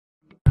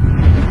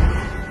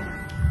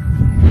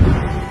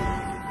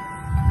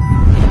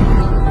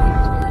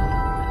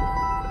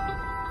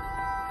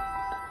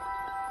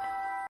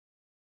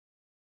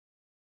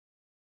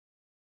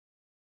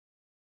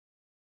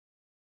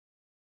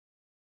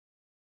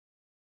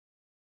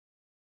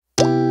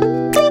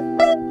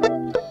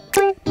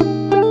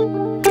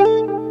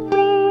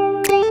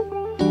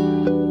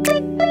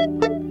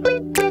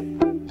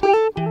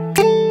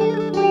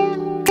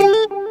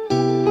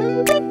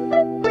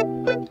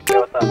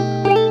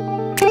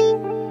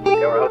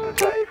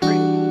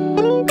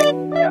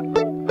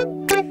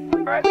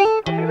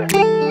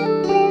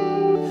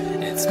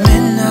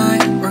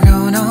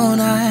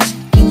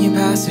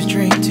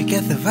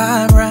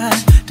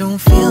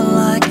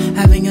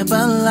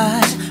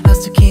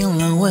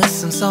tequila with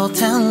some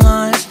salt and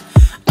lime.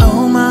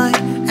 Oh my,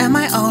 am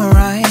I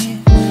alright?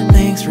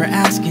 Thanks for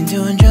asking,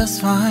 doing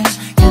just fine.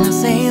 Can I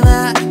say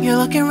that you're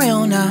looking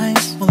real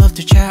nice? We'll love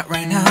to chat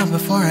right now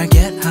before I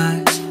get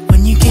high.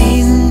 When you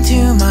gaze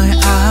into my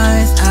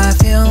eyes, I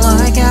feel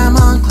like I'm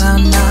on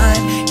cloud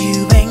nine.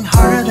 You bang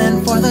harder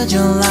than 4th of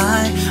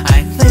July.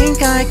 I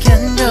think I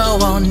can go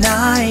all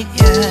night,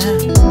 yeah.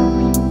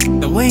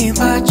 The way you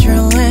bite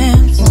your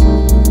lips,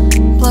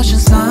 blush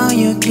and smile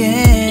you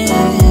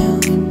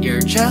give,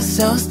 you're just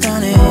so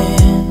stunning.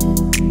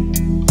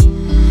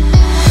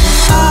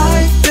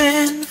 I've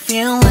been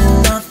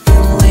feeling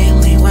nothing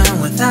lately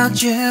when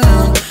without you.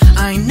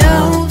 I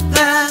know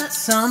that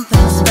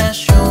something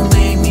special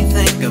made me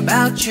think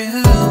about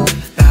you.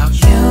 About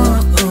you,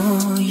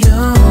 you,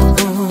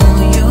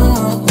 you.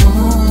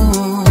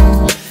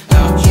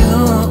 About you,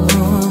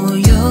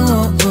 you,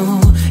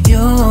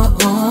 you.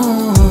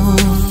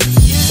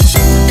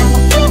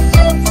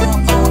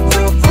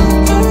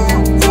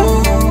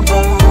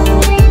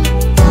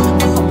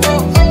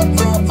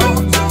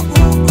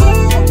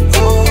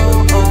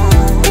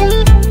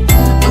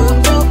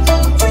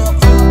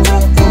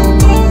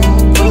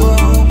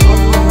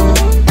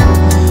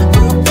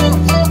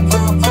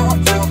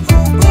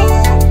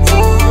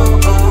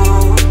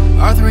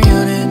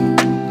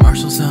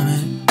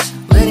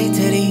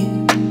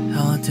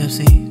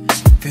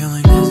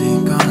 Feeling dizzy,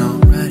 gone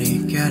already,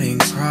 getting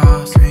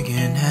cross,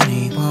 drinking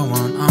Henny, pour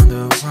one on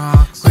the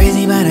rocks.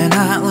 Crazy but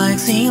not like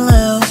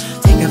CeeLo.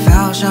 Take a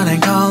foul shot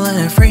and call it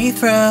a free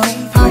throw.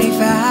 Party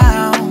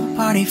foul,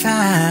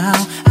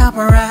 help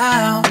her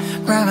out,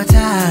 grab a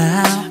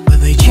towel.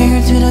 But they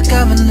cheered to the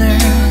governor,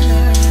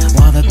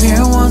 while the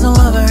beer was a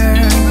lover.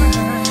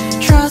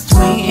 Trust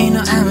we ain't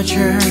no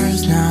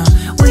amateurs, nah,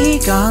 we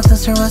got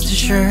this, so rest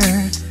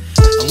assured.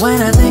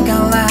 When I think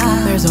out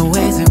loud, there's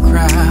always a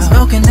crowd,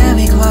 smoking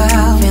heavy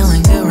cloud,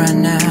 feeling good right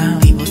now.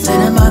 People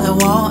sitting by the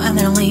wall and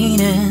they're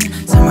leaning,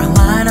 some are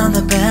lying on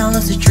the bed,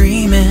 lucid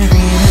dreaming.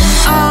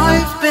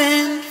 I've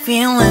been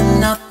feeling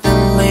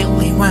nothing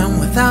lately when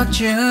without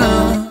you.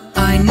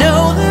 I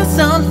know that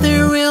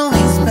something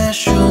really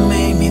special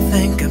made me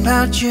think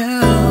about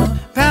you.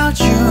 About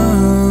you,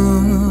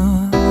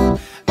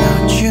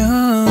 about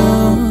you.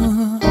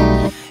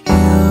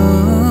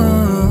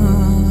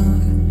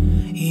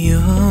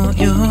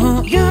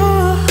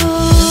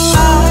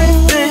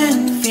 I've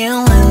been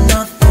feeling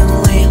nothing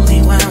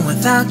lately when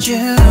without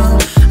you.